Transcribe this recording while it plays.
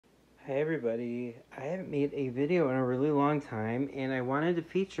Hey everybody, I haven't made a video in a really long time and I wanted to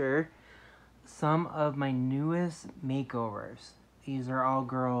feature some of my newest makeovers. These are all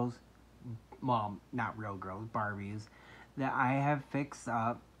girls, well, not real girls, Barbies, that I have fixed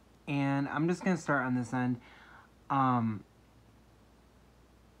up. And I'm just going to start on this end.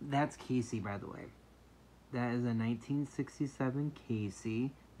 That's Casey, by the way. That is a 1967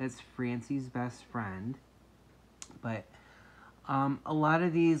 Casey. That's Francie's best friend. But a lot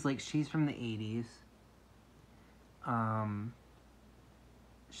of these, like, she's from the 80s.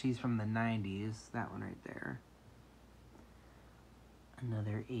 She's from the 90s. That one right there.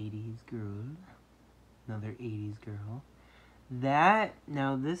 Another 80s girl. Another 80s girl.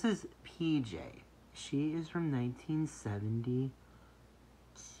 Now this is PJ. She is from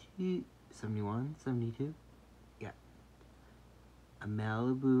 1972, 71, 72. Yeah. A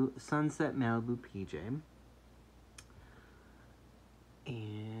Sunset Malibu PJ.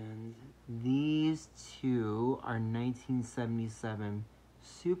 And these two are 1977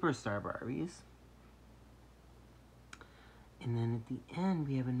 Superstar Barbies. And then at the end,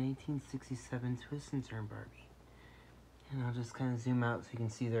 we have a 1967 Twist and Turn Barbie. And I'll just kind of zoom out so you can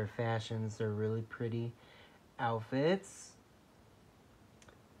see their fashions. They're really pretty outfits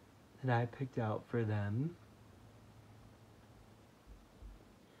that I picked out for them.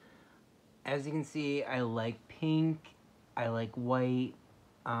 As you can see, I like pink. I like white.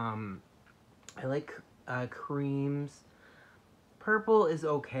 I like creams. Purple is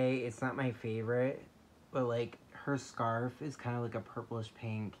okay. It's not my favorite. But like her scarf is kind of like a purplish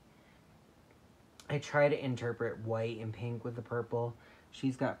pink. I try to interpret white and pink with the purple.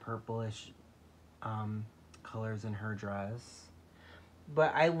 She's got purplish colors in her dress.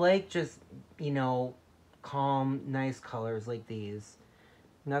 But I like just, calm, nice colors like these.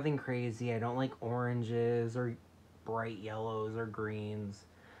 Nothing crazy. I don't like oranges or bright yellows or greens.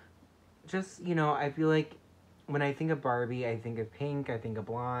 Just, I feel like when I think of Barbie, I think of pink, I think of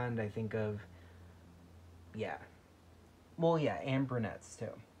blonde, I think of, and brunettes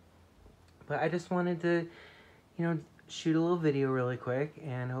too. But I just wanted to, shoot a little video really quick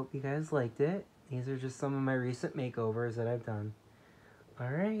and hope you guys liked it. These are just some of my recent makeovers that I've done.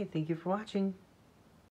 Alright, thank you for watching.